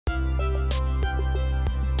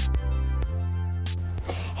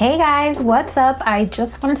Hey guys, what's up? I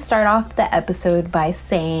just want to start off the episode by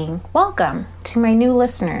saying welcome to my new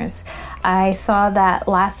listeners. I saw that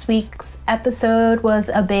last week's episode was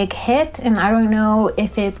a big hit, and I don't know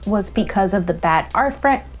if it was because of the Bad Art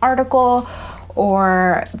Friend article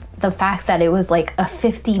or the fact that it was like a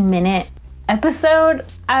 50-minute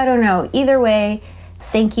episode. I don't know. Either way,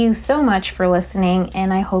 thank you so much for listening,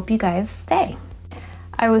 and I hope you guys stay.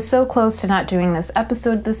 I was so close to not doing this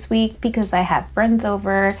episode this week because I had friends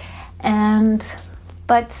over,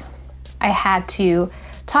 but I had to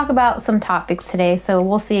talk about some topics today, so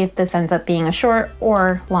we'll see if this ends up being a short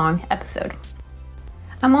or long episode.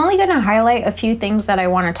 I'm only going to highlight a few things that I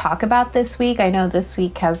want to talk about this week. I know this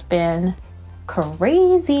week has been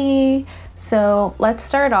crazy, so let's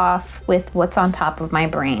start off with what's on top of my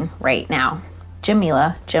brain right now.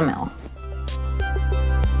 Jameela Jamil.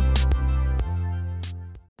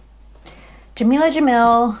 Jameela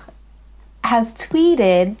Jamil has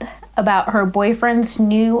tweeted about her boyfriend's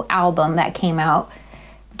new album that came out.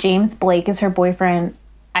 James Blake is her boyfriend.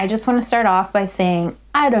 I just want to start off by saying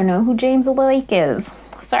I don't know who James Blake is.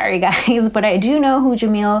 Sorry guys, but I do know who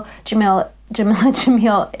Jameela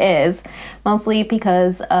Jamil is, mostly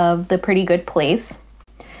because of The Pretty Good Place.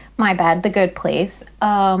 My bad, The Good Place.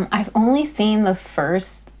 I've only seen the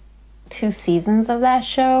first 2 seasons of that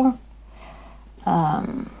show.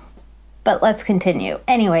 But let's continue.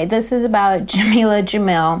 Anyway, this is about Jameela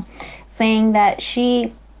Jamil saying that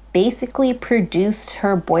she basically produced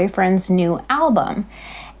her boyfriend's new album.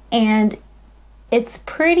 And it's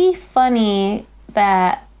pretty funny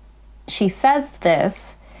that she says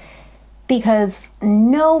this because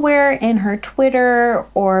nowhere in her Twitter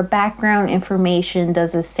or background information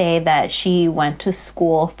does it say that she went to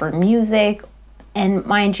school for music. And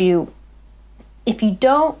mind you, if you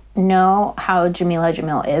don't know how Jameela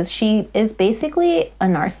Jamil is, she is basically a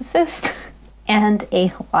narcissist and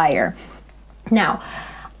a liar. Now,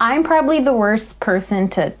 I'm probably the worst person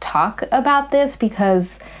to talk about this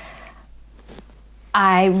because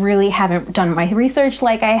I really haven't done my research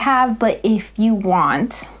like I have, but if you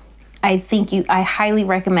want, I highly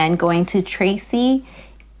recommend going to Tracy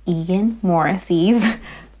Egan Morrissey's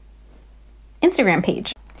Instagram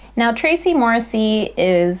page. Now, Tracy Morrissey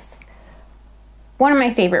is one of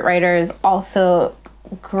my favorite writers, also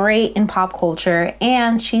great in pop culture,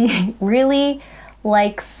 and she really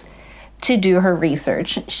likes to do her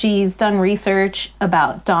research. She's done research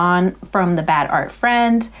about Dawn from The Bad Art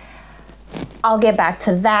Friend. I'll get back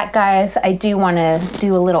to that, guys. I do want to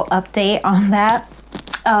do a little update on that.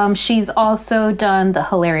 She's also done the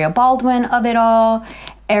Hilaria Baldwin of it all,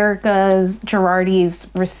 Erika Girardi's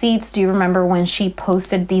receipts. Do you remember when she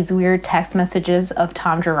posted these weird text messages of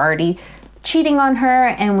Tom Girardi cheating on her,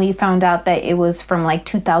 and we found out that it was from like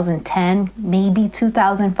 2010, maybe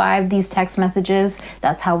 2005, these text messages?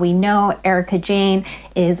 That's how we know Erika Jayne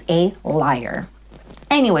is a liar.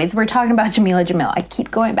 Anyways, we're talking about Jameela Jamil. I keep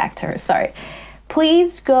going back to her, sorry.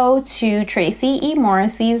 Please go to Tracy E.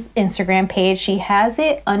 Morrissey's Instagram page. She has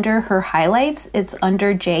it under her highlights. It's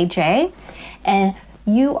under JJ, and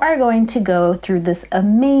you are going to go through this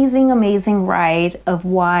amazing ride of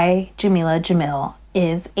why Jameela Jamil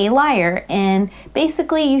is a liar, and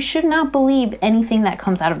basically you should not believe anything that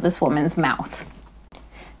comes out of this woman's mouth.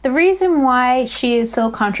 The reason why she is so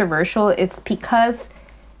controversial is because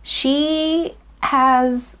she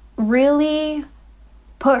has really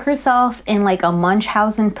put herself in like a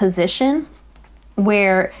Munchausen position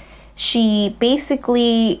where she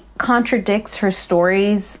basically contradicts her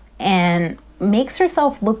stories and makes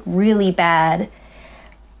herself look really bad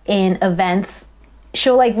in events.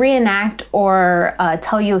 She'll like reenact or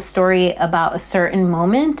tell you a story about a certain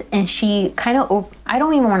moment, and she kind of, I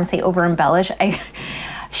don't even want to say over embellish.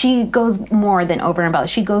 She goes more than over embellish.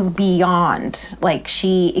 She goes beyond, like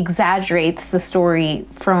she exaggerates the story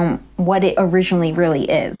from what it originally really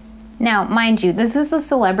is. Now, mind you, this is a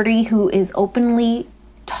celebrity who is openly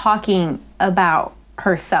talking about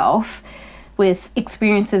herself with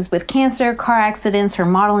experiences with cancer, car accidents, her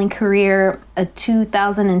modeling career, a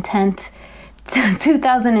 2010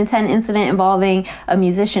 incident involving a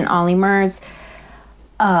musician, Ollie Murs,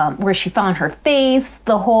 where she fell on her face,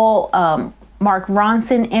 the whole Mark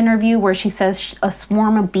Ronson interview where she says a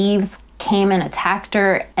swarm of bees came and attacked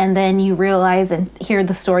her, and then you realize and hear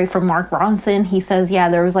the story from Mark Ronson. He says, yeah,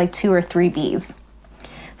 there was like 2 or 3 bees.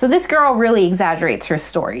 So this girl really exaggerates her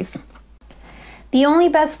stories. The only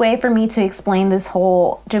best way for me to explain this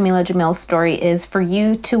whole Jameela Jamil story is for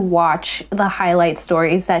you to watch the highlight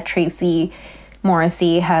stories that Tracy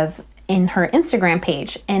Morrissey has in her Instagram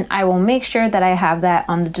page, and I will make sure that I have that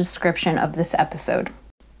on the description of this episode.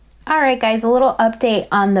 All right, guys, a little update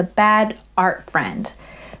on The Bad Art Friend.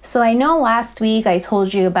 So I know last week I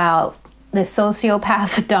told you about the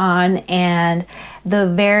sociopath Dawn and the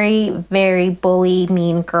very, very bully,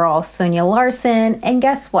 mean girl, Sonia Larson. And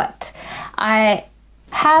guess what? I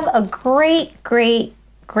have a great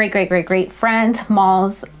friend,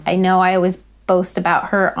 Malls. I know I always boast about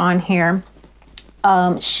her on here.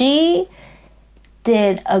 She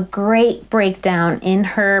did a great breakdown in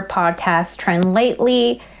her podcast, Trend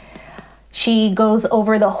Lately. She goes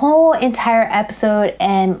over the whole entire episode,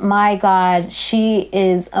 and my God, she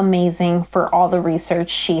is amazing for all the research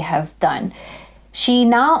she has done. She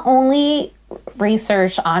not only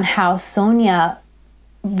researched on how Sonia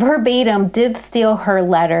verbatim did steal her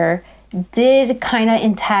letter, did kind of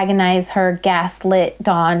antagonize her, gaslit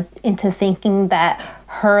Dawn into thinking that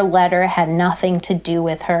her letter had nothing to do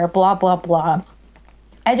with her, blah, blah, blah.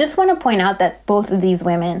 I just want to point out that both of these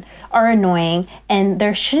women are annoying, and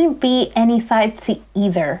there shouldn't be any sides to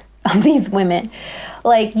either of these women.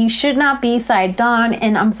 Like, you should not be side Dawn,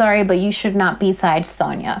 and I'm sorry, but you should not be side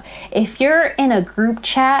Sonia. If you're in a group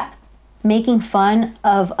chat making fun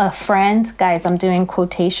of a friend, guys, I'm doing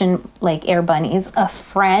quotation like air bunnies, a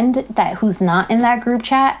friend who's not in that group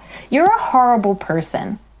chat, you're a horrible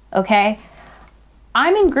person, okay?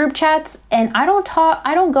 I'm in group chats, and I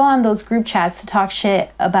don't go on those group chats to talk shit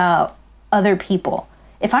about other people.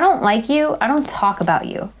 If I don't like you, I don't talk about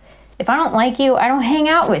you. If I don't like you, I don't hang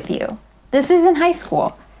out with you. This isn't high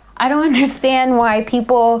school. I don't understand why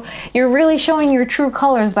you're really showing your true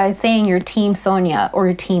colors by saying you're Team Sonia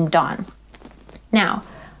or Team Dawn. Now,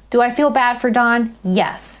 do I feel bad for Dawn?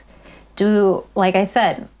 Yes. Like I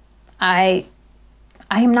said, I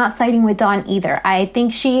am not siding with Dawn either. I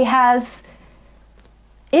think she has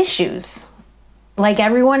issues like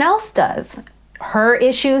everyone else does. Her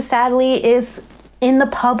issue, sadly, is in the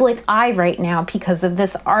public eye right now because of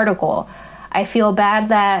this article. I feel bad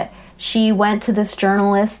that she went to this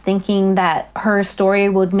journalist thinking that her story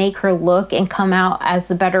would make her look and come out as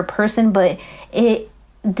the better person, but it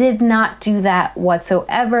did not do that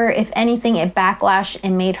whatsoever. If anything, it backlashed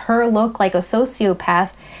and made her look like a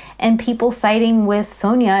sociopath, and people siding with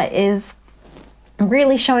Sonia is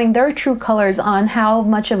really showing their true colors on how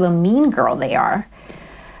much of a mean girl they are.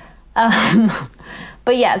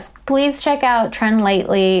 But yes, please check out Trend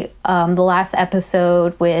Lately, the last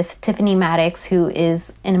episode with Tiffany Maddox, who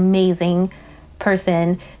is an amazing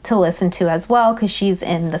person to listen to as well, because she's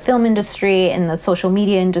in the film industry and the social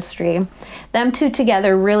media industry. Them two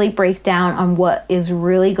together really break down on what is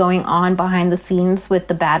really going on behind the scenes with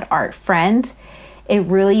the bad art friend. It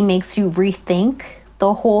really makes you rethink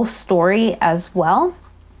the whole story as well.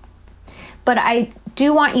 But I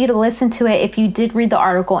do want you to listen to it. If you did read the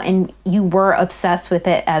article and you were obsessed with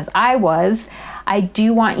it as I was, I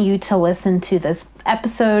do want you to listen to this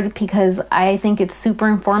episode because I think it's super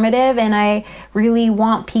informative, and I really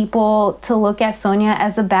want people to look at Sonia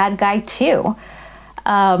as a bad guy too.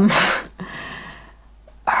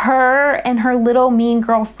 Her and her little mean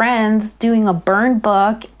girl friends doing a burn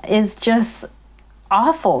book is just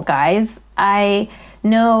awful, guys. I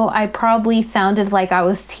know I probably sounded like I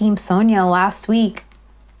was Team Sonia last week.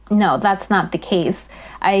 No, that's not the case.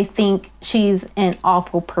 I think she's an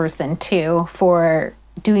awful person too for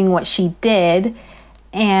doing what she did.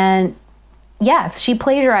 And yes, she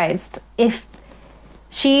plagiarized. If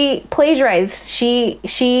she plagiarized,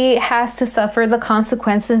 she has to suffer the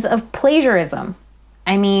consequences of plagiarism.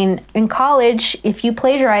 I mean, in college, if you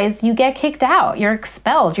plagiarize, you get kicked out. You're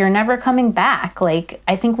expelled. You're never coming back. Like,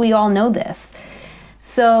 I think we all know this.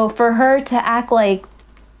 So for her to act like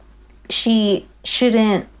she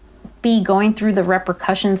shouldn't be going through the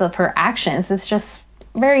repercussions of her actions is just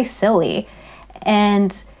very silly.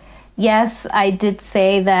 And yes, I did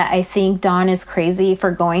say that I think Dawn is crazy for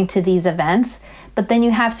going to these events, but then you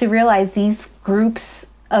have to realize these groups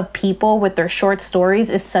of people with their short stories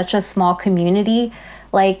is such a small community.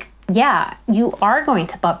 Like, yeah, you are going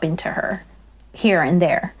to bump into her here and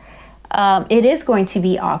there. It is going to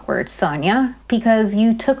be awkward, Sonia, because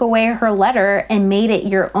you took away her letter and made it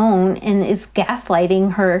your own and is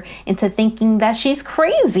gaslighting her into thinking that she's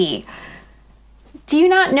crazy. Do you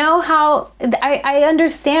not know how... I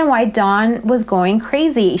understand why Dawn was going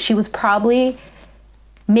crazy. She was probably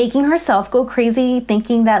making herself go crazy,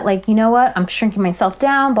 thinking that, like, you know what, I'm shrinking myself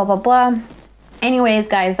down, blah, blah, blah. Anyways,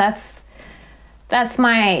 guys, that's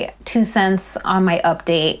my 2 cents on my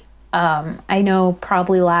update. I know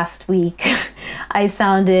probably last week I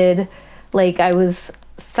sounded like I was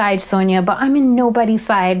side Sonia, but I'm in nobody's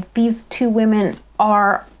side. These two women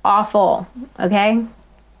are awful, okay?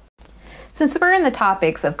 Since we're in the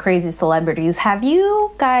topics of crazy celebrities, have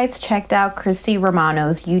you guys checked out Christy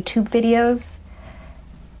Romano's YouTube videos?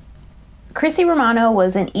 Chrissy Romano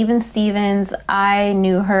was in Even Stevens. I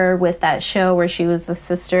knew her with that show where she was the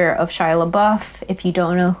sister of Shia LaBeouf. If you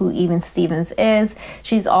don't know who Even Stevens is,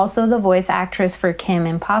 she's also the voice actress for Kim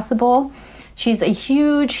Impossible. She's a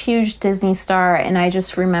huge, huge Disney star, and I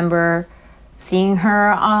just remember seeing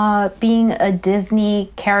her being a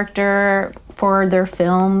Disney character for their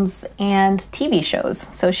films and TV shows.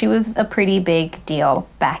 So she was a pretty big deal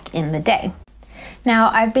back in the day.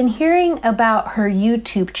 Now, I've been hearing about her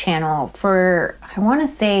YouTube channel for, I want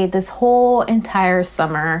to say, this whole entire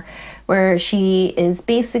summer, where she is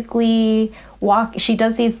basically she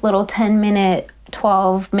does these little 10-minute,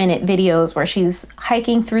 12-minute videos where she's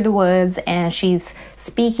hiking through the woods and she's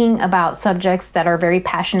speaking about subjects that are very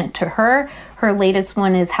passionate to her. Her latest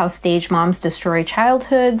one is how stage moms destroy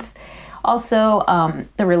childhoods. Also,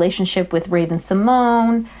 the relationship with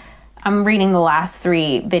Raven-Symoné. I'm reading the last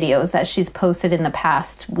 3 videos that she's posted in the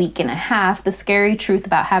past week and a half. The scary truth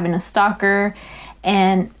about having a stalker.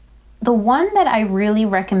 And the one that I really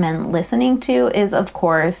recommend listening to is, of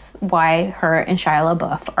course, why her and Shia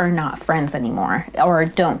LaBeouf are not friends anymore or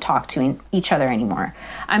don't talk to each other anymore.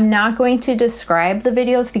 I'm not going to describe the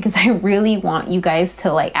videos because I really want you guys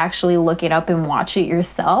to actually look it up and watch it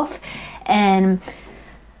yourself and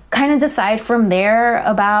kind of decide from there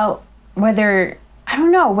about whether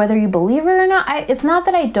you believe her or not. It's not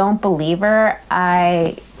that I don't believe her.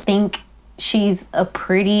 I think she's a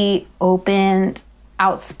pretty open,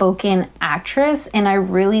 outspoken actress, and I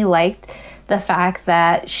really liked the fact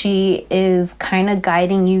that she is kind of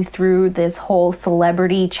guiding you through this whole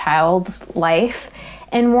celebrity child's life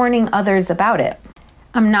and warning others about it.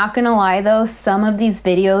 I'm not gonna lie though, some of these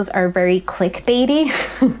videos are very clickbaity.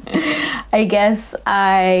 I guess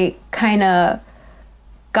I kind of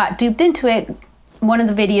got duped into it. One of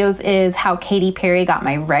the videos is how Katy Perry got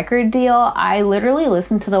my record deal. I literally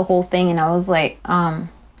listened to the whole thing and I was like,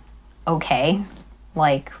 okay.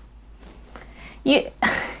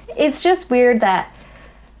 It's just weird that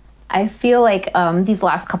I feel like these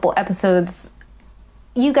last couple episodes,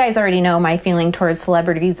 you guys already know my feeling towards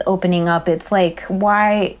celebrities opening up. It's like,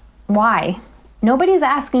 why? Nobody's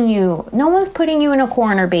asking you. No one's putting you in a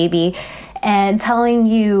corner, baby, and telling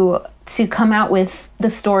you to come out with the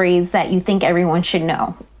stories that you think everyone should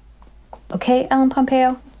know. Okay, Ellen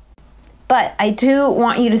Pompeo? But I do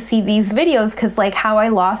want you to see these videos because how I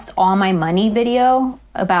lost all my money video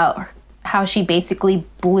about how she basically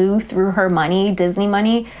blew through her money, Disney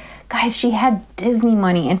money. Guys, she had Disney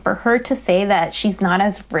money, and for her to say that she's not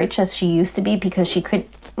as rich as she used to be because she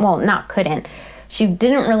she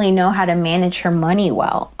didn't really know how to manage her money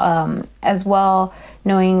well, as well,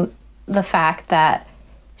 knowing the fact that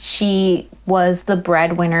she was the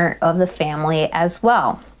breadwinner of the family as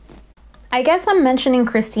well. I guess I'm mentioning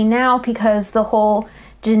Christy now because the whole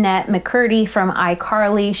Jeanette McCurdy from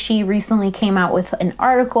iCarly, she recently came out with an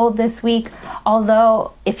article this week.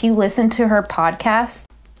 Although if you listen to her podcast,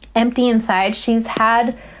 Empty Inside, she's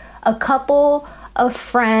had a couple of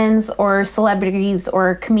friends or celebrities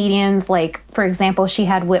or comedians. For example, she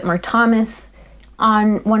had Whitmer Thomas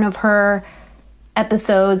on one of her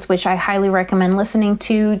episodes, which I highly recommend listening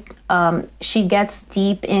to. She gets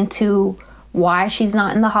deep into why she's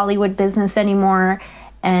not in the Hollywood business anymore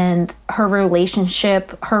and her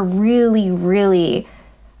relationship, her really, really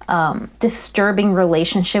disturbing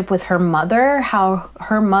relationship with her mother, how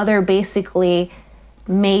her mother basically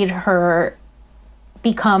made her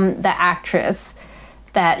become the actress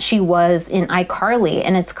that she was in iCarly.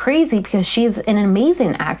 And it's crazy because she's an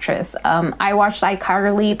amazing actress. I watched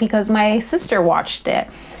iCarly because my sister watched it.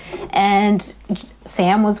 And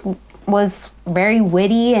Sam was very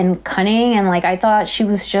witty and cunning, and I thought she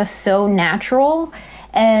was just so natural.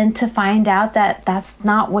 And to find out that that's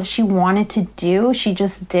not what she wanted to do, she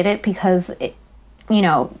just did it because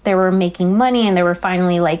they were making money and they were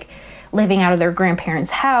finally living out of their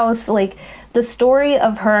grandparents' house. The story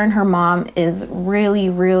of her and her mom is really,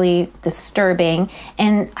 really disturbing.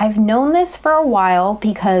 And I've known this for a while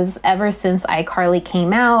because ever since iCarly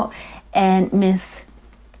came out and Miss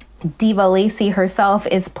Diva Lacey herself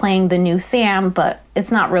is playing the new Sam, but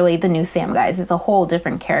it's not really the new Sam, guys. It's a whole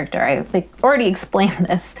different character. I already explained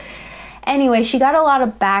this. Anyway, she got a lot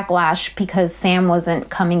of backlash because Sam wasn't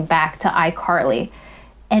coming back to iCarly.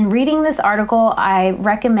 And reading this article, I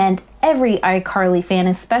recommend every iCarly fan,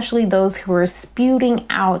 especially those who are spewing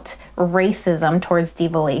out racism towards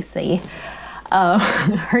Diva Lacey.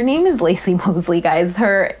 Her name is Lacey Mosley, guys.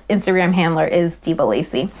 Her Instagram handler is Diva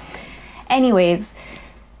Lacey. Anyways,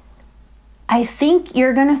 I think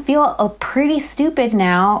you're going to feel pretty stupid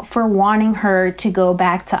now for wanting her to go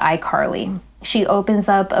back to iCarly. She opens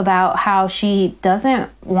up about how she doesn't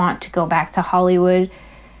want to go back to Hollywood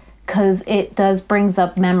because it does brings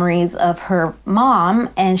up memories of her mom,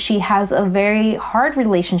 and she has a very hard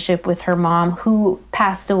relationship with her mom who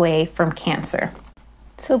passed away from cancer.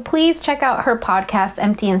 So please check out her podcast,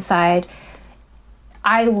 Empty Inside.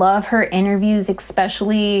 I love her interviews,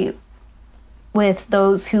 especially with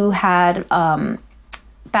those who had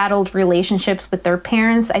battled relationships with their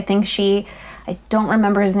parents. I don't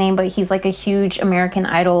remember his name, but he's like a huge American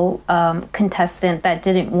Idol contestant that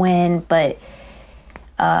didn't win, but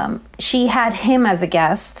she had him as a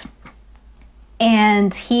guest,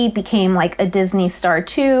 and he became like a Disney star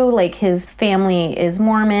too. Like, his family is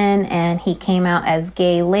Mormon, and he came out as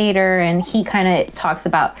gay later, and he kind of talks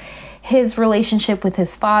about his relationship with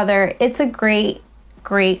his father. It's a great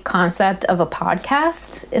concept of a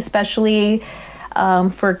podcast, especially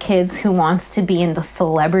for kids who wants to be in the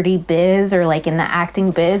celebrity biz or like in the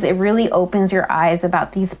acting biz. It really opens your eyes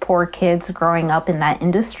about these poor kids growing up in that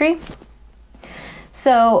industry.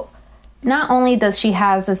 So not only does she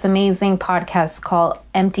has this amazing podcast called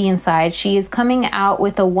Empty Inside, she is coming out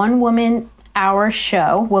with a woman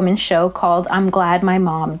show called I'm Glad My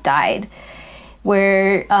Mom Died,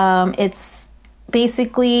 where it's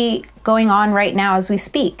basically going on right now as we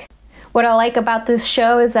speak. What I like about this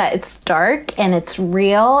show is that it's dark and it's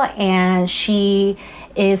real, and she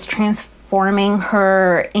is transforming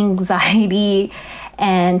her anxiety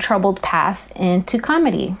and troubled past into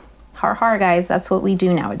comedy. Har, guys, that's what we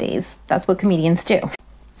do nowadays. That's what comedians do.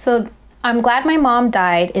 So I'm Glad My Mom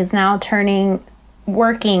Died is now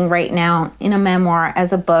working right now in a memoir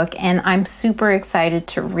as a book, and I'm super excited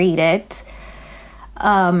to read it.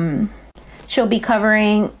 She'll be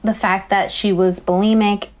covering the fact that she was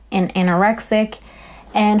bulimic and anorexic,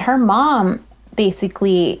 and her mom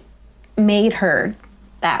basically made her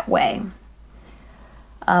that way.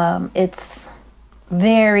 It's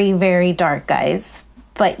very, very dark, guys.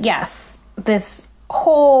 But yes, this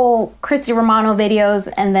whole Christy Romano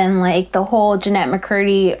videos and then like the whole Jeanette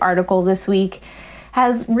McCurdy article this week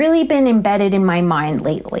has really been embedded in my mind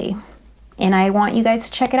lately. And I want you guys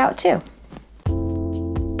to check it out too.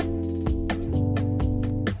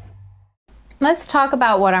 Let's talk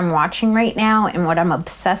about what I'm watching right now and what I'm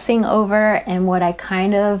obsessing over and what I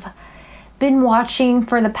kind of been watching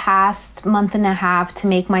for the past month and a half to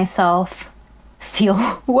make myself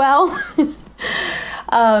feel well.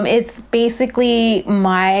 It's basically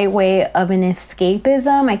my way of an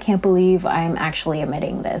escapism. I can't believe I'm actually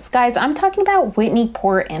admitting this. Guys, I'm talking about Whitney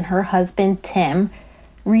Port and her husband, Tim,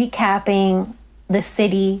 recapping The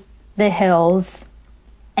City, The Hills,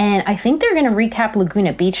 and I think they're going to recap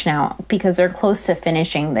Laguna Beach now because they're close to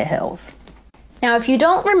finishing The Hills. Now, if you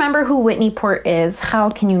don't remember who Whitney Port is, how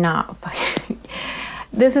can you not?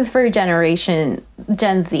 This is for Generation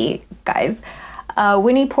Gen Z, guys.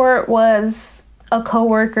 Whitney Port was a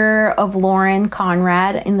co-worker of Lauren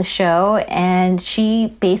Conrad in the show, and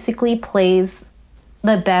she basically plays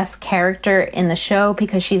the best character in the show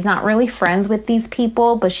because she's not really friends with these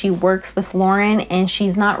people, but she works with Lauren, and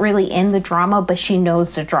she's not really in the drama, but she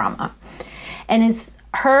knows the drama. And it's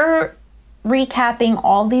her recapping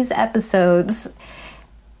all these episodes,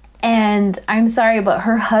 and I'm sorry, but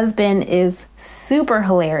her husband is super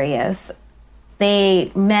hilarious.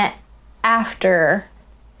 They met after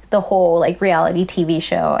the whole like reality TV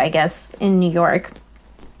show, I guess, in New York.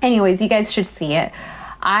 Anyways, you guys should see it.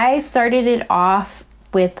 I started it off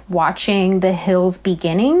with watching The Hills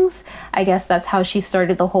Beginnings. I guess that's how she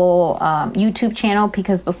started the whole YouTube channel,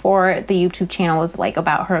 because before the YouTube channel was like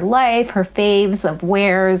about her life, her faves of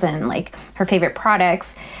wares, and like her favorite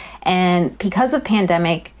products. And because of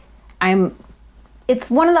pandemic,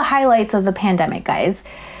 it's one of the highlights of the pandemic, guys.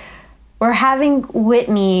 We're having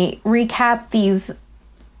Whitney recap these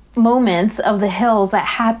moments of The Hills that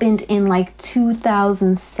happened in like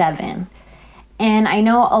 2007. And I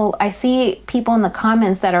know I see people in the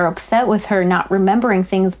comments that are upset with her not remembering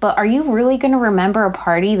things, but are you really going to remember a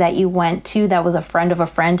party that you went to that was a friend of a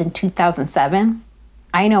friend in 2007?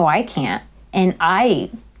 I know I can't. And I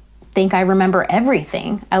think I remember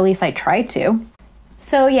everything. At least I try to.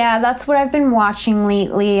 So yeah, that's what I've been watching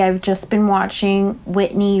lately. I've just been watching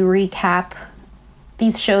Whitney recap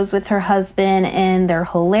these shows with her husband, and they're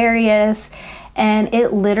hilarious. And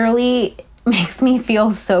it literally makes me feel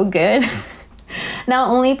so good. Not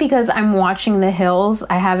only because I'm watching The Hills,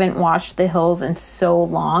 I haven't watched The Hills in so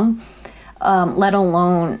long, let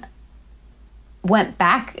alone went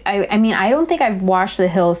back. I mean, I don't think I've watched The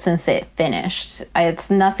Hills since it finished. I've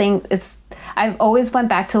always went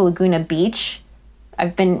back to Laguna Beach.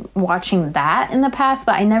 I've been watching that in the past,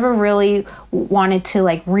 but I never really wanted to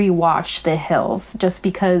like rewatch The Hills just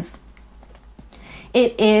because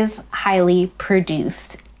it is highly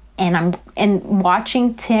produced. and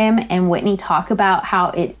watching Tim and Whitney talk about how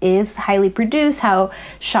it is highly produced, how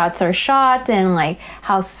shots are shot, and like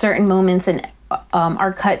how certain moments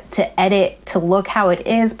are cut to edit to look how it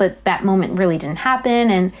is, but that moment really didn't happen.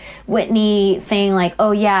 And Whitney saying like,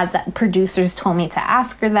 oh yeah, the producers told me to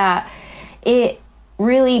ask her that. It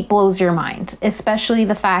really blows your mind, especially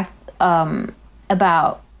the fact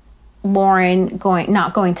about Lauren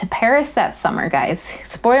not going to Paris that summer, guys.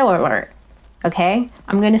 Spoiler alert. Okay,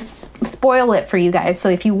 I'm going to spoil it for you guys. So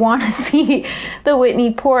if you want to see the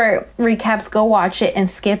Whitney Port recaps, go watch it and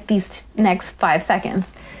skip these next 5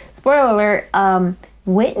 seconds. Spoiler alert,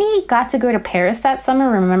 Whitney got to go to Paris that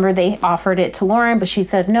summer. Remember, they offered it to Lauren, but she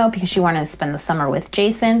said no because she wanted to spend the summer with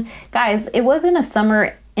Jason. Guys, it wasn't a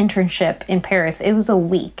summer internship in Paris. It was a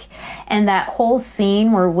week. And that whole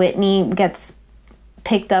scene where Whitney gets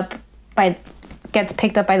picked up by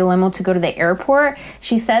the limo to go to the airport,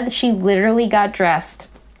 she said that she literally got dressed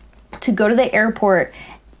to go to the airport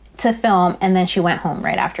to film, and then she went home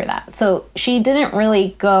right after that. So she didn't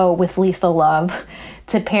really go with Lisa Love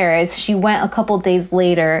to Paris. She went a couple days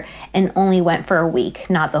later and only went for a week,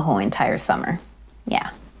 not the whole entire summer.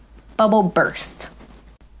 Yeah. Bubble burst.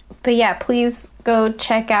 But yeah, please go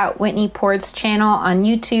check out Whitney Port's channel on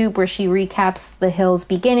YouTube where she recaps The Hills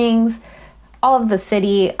beginnings, all of The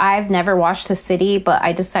City. I've never watched The City, but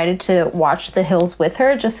I decided to watch The Hills with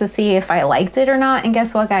her just to see if I liked it or not. And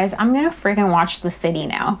guess what, guys? I'm going to freaking watch The City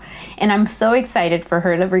now. And I'm so excited for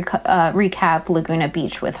her to recap Laguna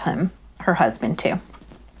Beach with her husband too.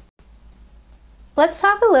 Let's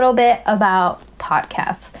talk a little bit about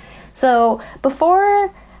podcasts. So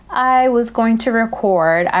before I was going to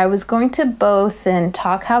record, I was going to boast and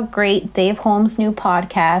talk how great Dave Holmes' new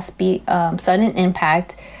podcast, Sudden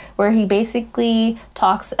Impact, where he basically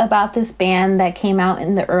talks about this band that came out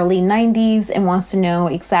in the early 90s and wants to know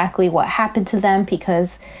exactly what happened to them,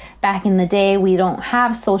 because back in the day, we don't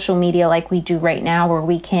have social media like we do right now where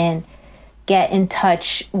we can get in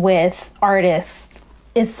touch with artists.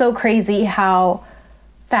 It's so crazy how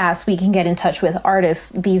fast we can get in touch with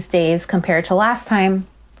artists these days compared to last time,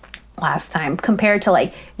 compared to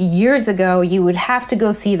like years ago. You would have to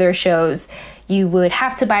go see their shows. You would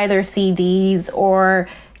have to buy their CDs, or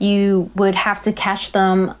you would have to catch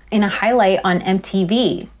them in a highlight on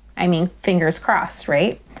MTV. I mean, fingers crossed,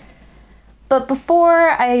 right? But before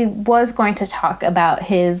I was going to talk about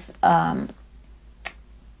his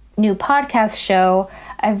new podcast show,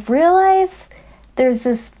 I've realized there's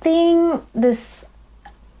this thing, it's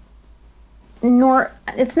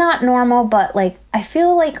not normal, but like I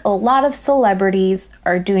feel like a lot of celebrities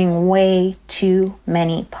are doing way too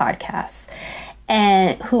many podcasts.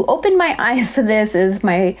 And who opened my eyes to this is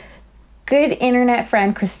my good internet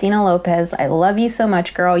friend, Christina Lopez. I love you so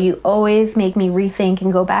much, girl. You always make me rethink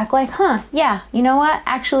and go back like, yeah, you know what?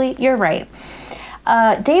 Actually, you're right.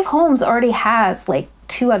 Dave Holmes already has like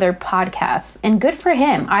 2 other podcasts, and good for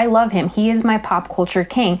him. I love him. He is my pop culture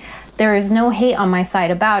king. There is no hate on my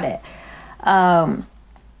side about it.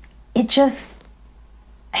 It just,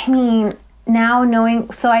 I mean, now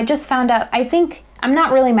knowing, so I just found out, I think I'm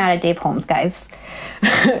not really mad at Dave Holmes, guys.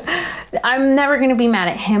 I'm never going to be mad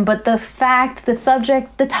at him, but the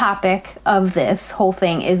topic of this whole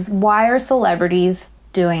thing is, why are celebrities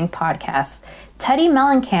doing podcasts? Teddi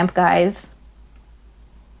Mellencamp, guys.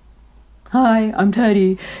 Hi, I'm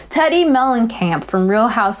Teddi. Teddi Mellencamp from Real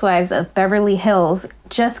Housewives of Beverly Hills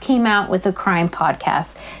just came out with a crime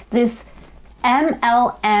podcast. This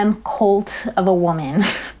MLM cult of a woman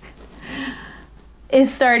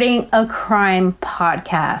is starting a crime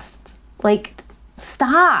podcast. Like,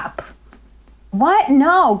 stop. What?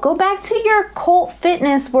 No, go back to your cult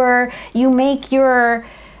fitness where you make your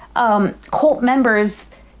cult members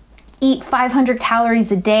eat 500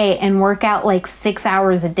 calories a day and work out like 6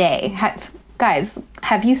 hours a day. Guys,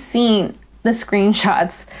 have you seen the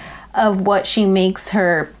screenshots of what she makes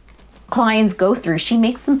her clients go through? She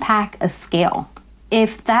makes them pack a scale.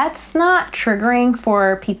 If that's not triggering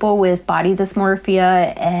for people with body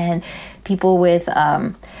dysmorphia and people with,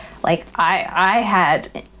 like I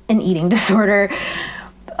had an eating disorder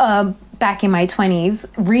back in my 20s,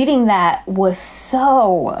 reading that was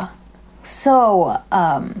so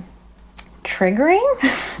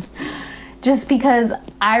triggering. Just because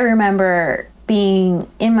I remember being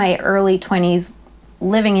in my early 20s,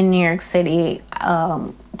 living in New York City,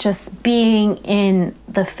 just being in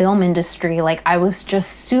the film industry, like I was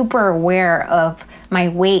just super aware of my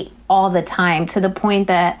weight all the time, to the point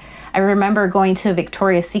that I remember going to a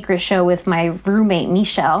Victoria's Secret show with my roommate,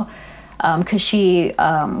 Michelle, because she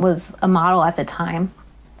was a model at the time.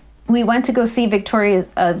 We went to go see Victoria's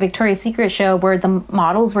Secret show where the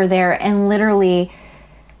models were there, and literally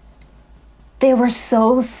they were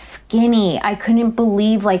so skinny. I couldn't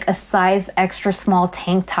believe like a size extra small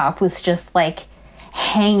tank top was just like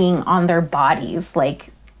hanging on their bodies.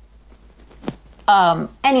 Like,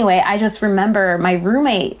 anyway, I just remember my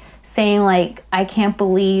roommate saying like, I can't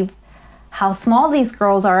believe how small these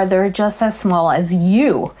girls are. They're just as small as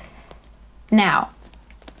you. Now,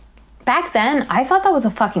 back then, I thought that was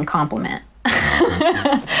a fucking compliment.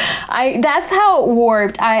 That's how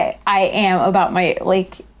warped I am about my,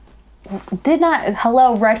 like,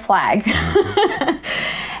 hello, red flag.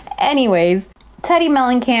 Anyways, Teddi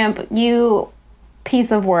Mellencamp, you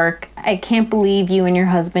piece of work. I can't believe you and your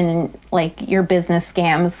husband, like, your business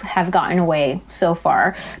scams have gotten away so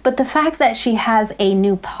far. But the fact that she has a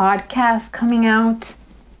new podcast coming out.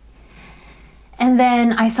 And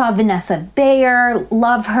then I saw Vanessa Bayer,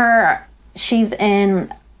 love her. She's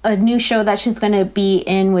in a new show that she's going to be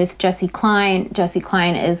in with Jessi Klein. Jessi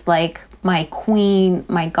Klein is like my queen,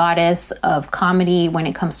 my goddess of comedy when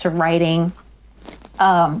it comes to writing.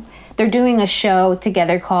 They're doing a show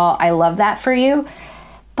together called I Love That For You.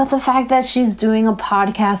 But the fact that she's doing a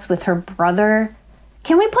podcast with her brother,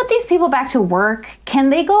 can we put these people back to work? Can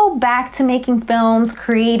they go back to making films,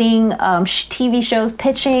 creating TV shows,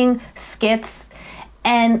 pitching skits,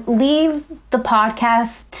 and leave the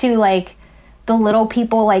podcast to like the little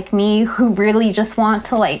people like me who really just want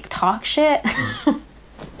to like talk shit?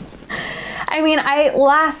 I mean,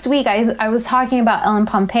 last week I was talking about Ellen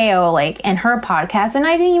Pompeo, like, and her podcast, and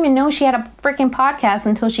I didn't even know she had a freaking podcast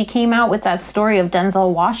until she came out with that story of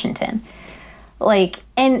Denzel Washington. Like,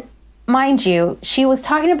 and mind you, she was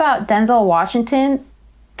talking about Denzel Washington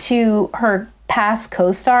to her past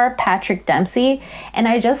co-star, Patrick Dempsey, and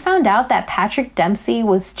I just found out that Patrick Dempsey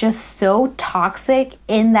was just so toxic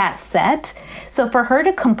in that set. So for her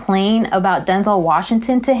to complain about Denzel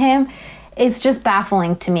Washington to him, it's just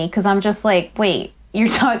baffling to me, because I'm just like, wait, you're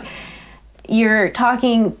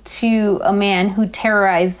talking to a man who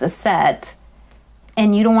terrorized the set,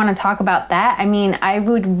 and you don't want to talk about that? I mean, I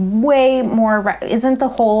would way more. Isn't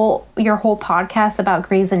your whole podcast about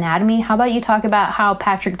Grey's Anatomy? How about you talk about how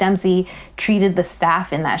Patrick Dempsey treated the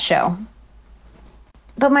staff in that show?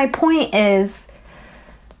 But my point is,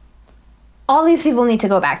 all these people need to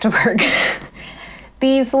go back to work.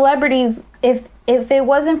 These celebrities, if it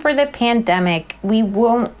wasn't for the pandemic, we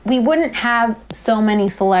wouldn't have so many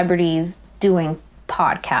celebrities doing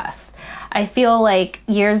podcasts. I feel like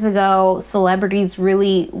years ago, celebrities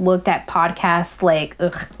really looked at podcasts like,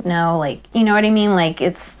 ugh, no, like, you know what I mean? Like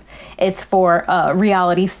it's for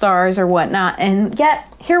reality stars or whatnot. And yet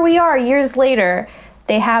here we are years later,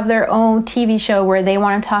 they have their own TV show where they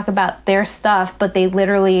want to talk about their stuff, but they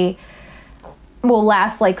literally will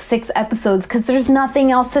last like 6 episodes because there's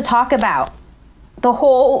nothing else to talk about. The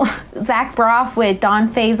whole Zach Braff with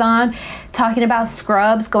Don Faison talking about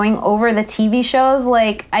Scrubs, going over the TV shows,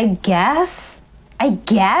 like, I guess I'll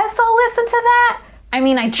listen to that. I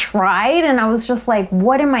mean, I tried and I was just like,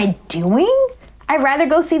 what am I doing? I'd rather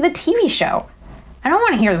go see the TV show. I don't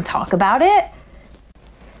want to hear them talk about it.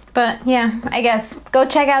 But yeah, I guess go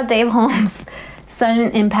check out Dave Holmes'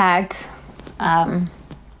 Sudden Impact.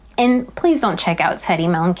 And please don't check out Teddi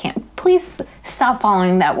Mellencamp. Please stop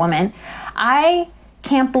following that woman. I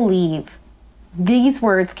can't believe these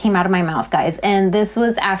words came out of my mouth, guys. And this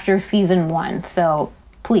was after season 1. So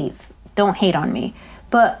please don't hate on me.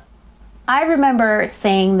 But I remember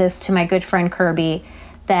saying this to my good friend Kirby,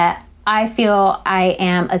 that I feel I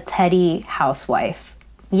am a Teddi housewife.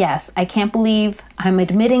 Yes, I can't believe I'm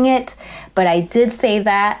admitting it, but I did say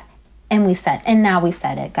that, and now we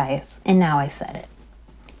said it, guys. And now I said it.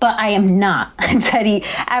 But I am not Teddi.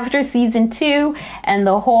 After season 2 and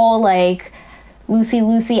the whole like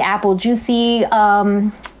Lucy Apple Juicy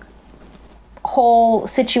whole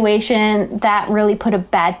situation, that really put a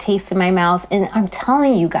bad taste in my mouth. And I'm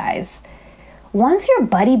telling you guys, once you're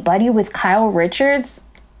buddy with Kyle Richards,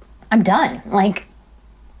 I'm done. Like,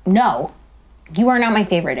 no, you are not my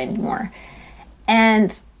favorite anymore.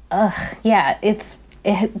 And yeah, it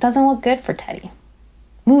doesn't look good for Teddi.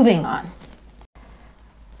 Moving on.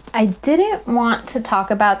 I didn't want to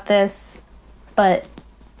talk about this, but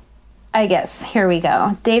I guess here we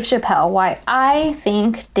go. Dave Chappelle. Why I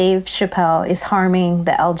think Dave Chappelle is harming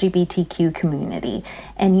the LGBTQ community.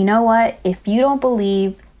 And you know what? If you don't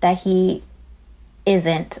believe that he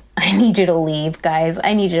isn't, I need you to leave, guys.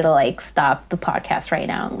 I need you to like stop the podcast right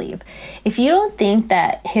now and leave. If you don't think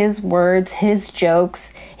that his words, his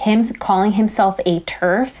jokes, him calling himself a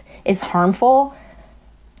TERF is harmful,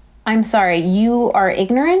 I'm sorry, you are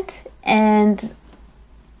ignorant, and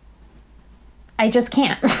I just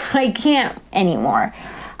can't. I can't anymore.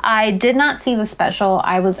 I did not see the special.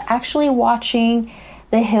 I was actually watching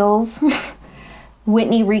The Hills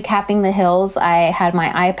Whitney recapping The Hills. I had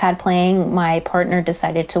my iPad playing. My partner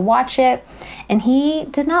decided to watch it, and he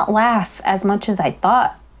did not laugh as much as I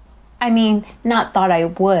thought. I mean, not thought I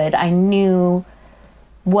would. I knew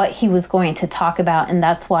what he was going to talk about, and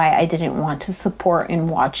that's why I didn't want to support in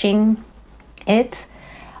watching it.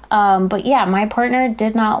 But yeah, my partner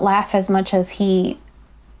did not laugh as much as he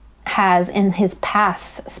has in his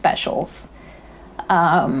past specials.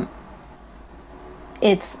 I'm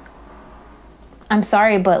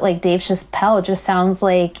sorry, but like Dave Chappelle just sounds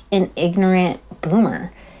like an ignorant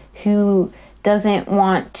boomer who doesn't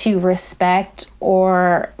want to respect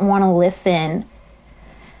or want to listen.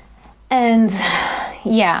 And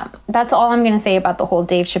yeah, that's all I'm going to say about the whole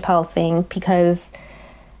Dave Chappelle thing, because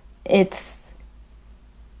it's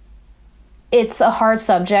a hard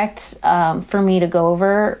subject for me to go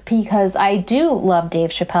over, because I do love Dave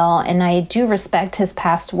Chappelle and I do respect his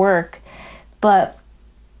past work, but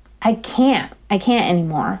I can't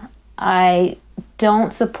anymore. I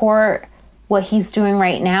don't support what he's doing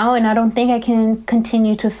right now, and I don't think I can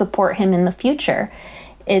continue to support him in the future.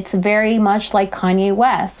 It's very much like Kanye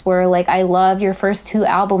West, where like, I love your first 2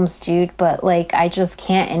 albums, dude, but like, I just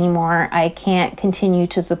can't anymore. I can't continue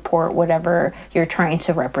to support whatever you're trying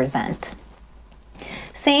to represent.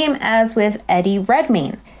 Same as with Eddie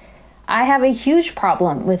Redmayne. I have a huge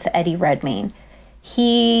problem with Eddie Redmayne.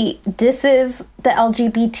 He disses the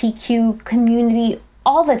LGBTQ community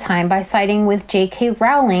all the time by siding with J.K.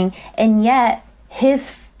 Rowling, and yet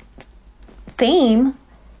his fame,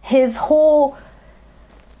 his whole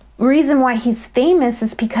reason why he's famous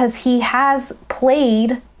is because he has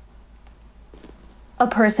played a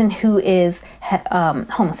person who is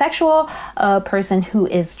homosexual, a person who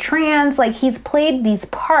is trans. Like, he's played these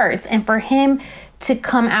parts, and for him to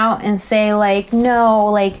come out and say like, no,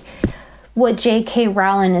 like, what J.K.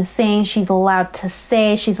 Rowling is saying, she's allowed to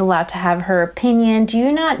say, she's allowed to have her opinion. Do you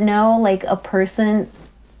not know, like, a person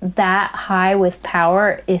that high with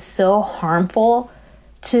power is so harmful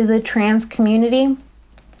to the trans community?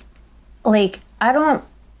 Like, and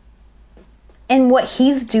what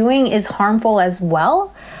he's doing is harmful as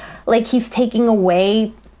well. Like, he's taking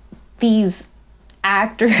away these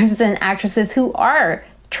actors and actresses who are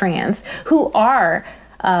trans, who are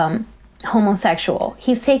homosexual.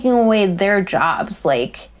 He's taking away their jobs,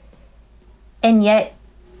 like, and yet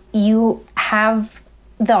you have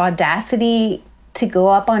the audacity to go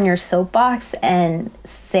up on your soapbox and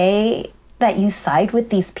say that you side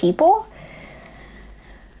with these people.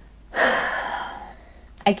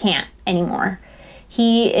 I can't anymore.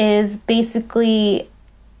 Eddie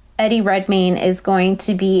Redmayne is going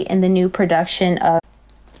to be in the new production of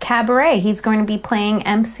Cabaret. He's going to be playing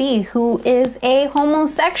MC, who is a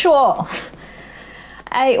homosexual.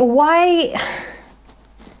 Why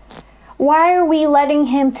are we letting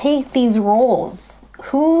him take these roles?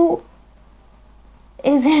 Who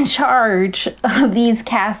is in charge of these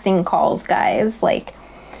casting calls, guys? Like,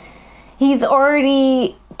 he's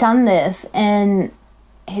already done this, and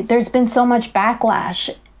there's been so much backlash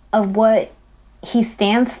of what he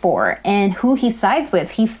stands for and who he sides with.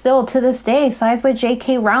 He still to this day sides with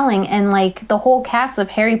J.K. Rowling, and like the whole cast of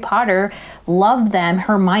Harry Potter love them.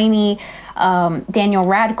 Hermione, Daniel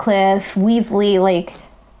Radcliffe, Weasley, like,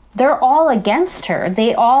 they're all against her.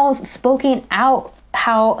 They all spoken out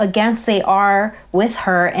how against they are with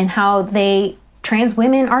her, and how trans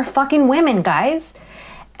women are fucking women, guys.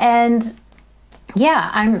 And yeah,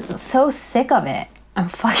 I'm so sick of it. I'm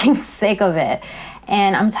fucking sick of it.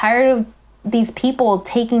 And I'm tired of these people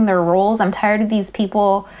taking their roles. I'm tired of these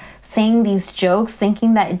people saying these jokes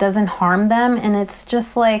thinking that it doesn't harm them, and it's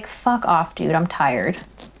just like, fuck off, dude. I'm tired.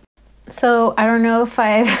 So I don't know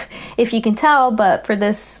if you can tell, but for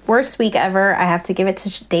this worst week ever, I have to give it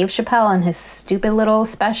to Dave Chappelle and his stupid little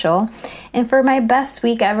special. And for my best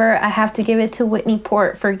week ever, I have to give it to Whitney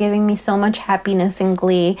Port for giving me so much happiness and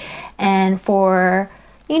glee, and for,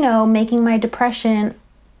 making my depression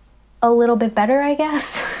a little bit better, I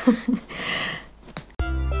guess.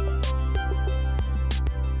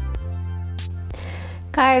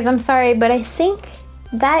 Guys, I'm sorry, but I think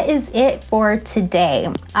that is it for today.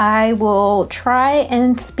 I will try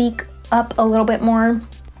and speak up a little bit more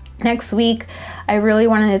next week. I really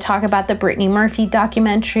wanted to talk about the Brittany Murphy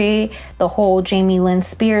documentary, the whole Jamie Lynn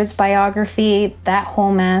Spears biography, that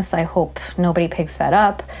whole mess. I hope nobody picks that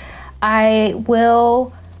up. I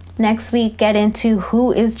will next week get into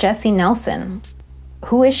who is Jessie Nelson.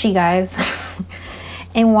 Who is she, guys?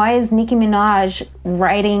 And why is Nicki Minaj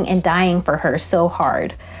writing and dying for her so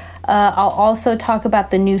hard? I'll also talk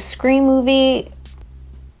about the new Scream movie,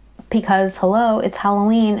 because hello, it's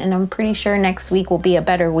Halloween, and I'm pretty sure next week will be a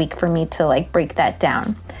better week for me to break that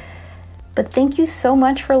down. But thank you so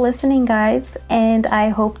much for listening, guys, and I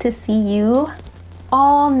hope to see you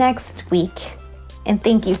all next week. And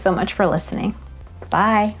thank you so much for listening.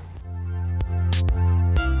 Bye.